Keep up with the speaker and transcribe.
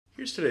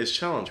Here's today's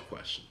challenge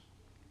question.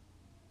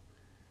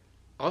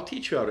 I'll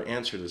teach you how to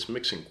answer this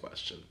mixing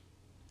question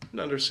in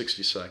under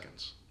 60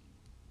 seconds.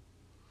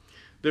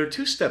 There are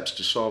two steps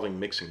to solving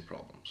mixing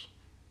problems.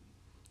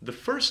 The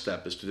first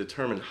step is to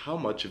determine how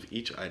much of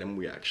each item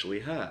we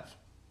actually have.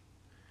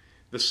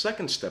 The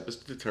second step is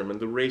to determine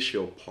the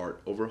ratio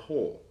part over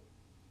whole.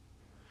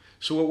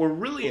 So what we're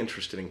really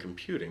interested in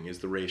computing is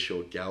the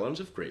ratio of gallons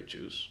of grape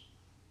juice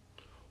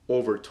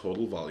over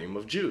total volume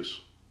of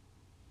juice.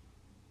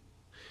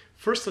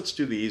 First, let's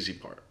do the easy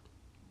part.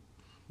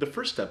 The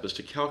first step is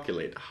to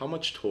calculate how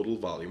much total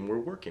volume we're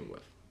working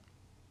with.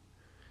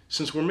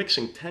 Since we're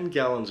mixing 10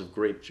 gallons of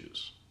grape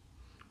juice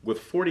with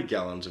 40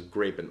 gallons of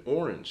grape and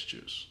orange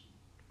juice,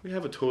 we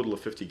have a total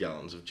of 50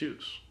 gallons of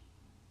juice.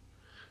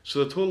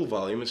 So the total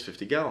volume is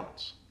 50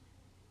 gallons.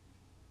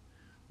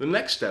 The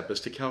next step is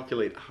to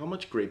calculate how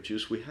much grape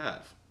juice we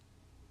have.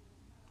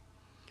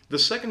 The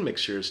second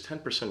mixture is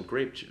 10%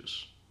 grape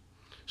juice,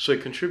 so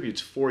it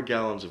contributes 4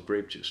 gallons of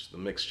grape juice to the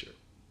mixture.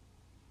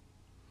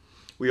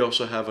 We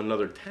also have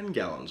another 10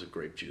 gallons of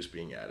grape juice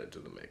being added to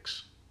the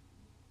mix.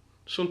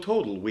 So in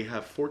total, we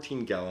have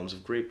 14 gallons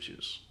of grape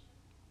juice.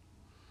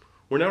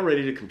 We're now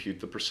ready to compute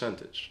the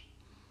percentage.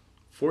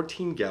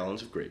 14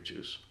 gallons of grape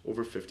juice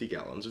over 50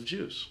 gallons of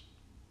juice.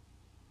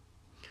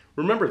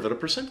 Remember that a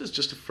percent is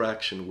just a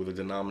fraction with a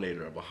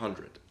denominator of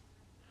 100.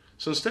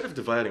 So instead of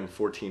dividing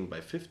 14 by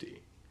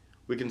 50,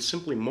 we can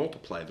simply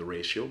multiply the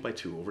ratio by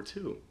 2 over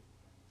 2.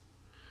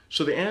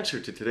 So the answer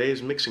to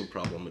today's mixing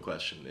problem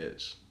question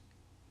is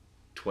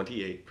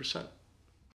 28%.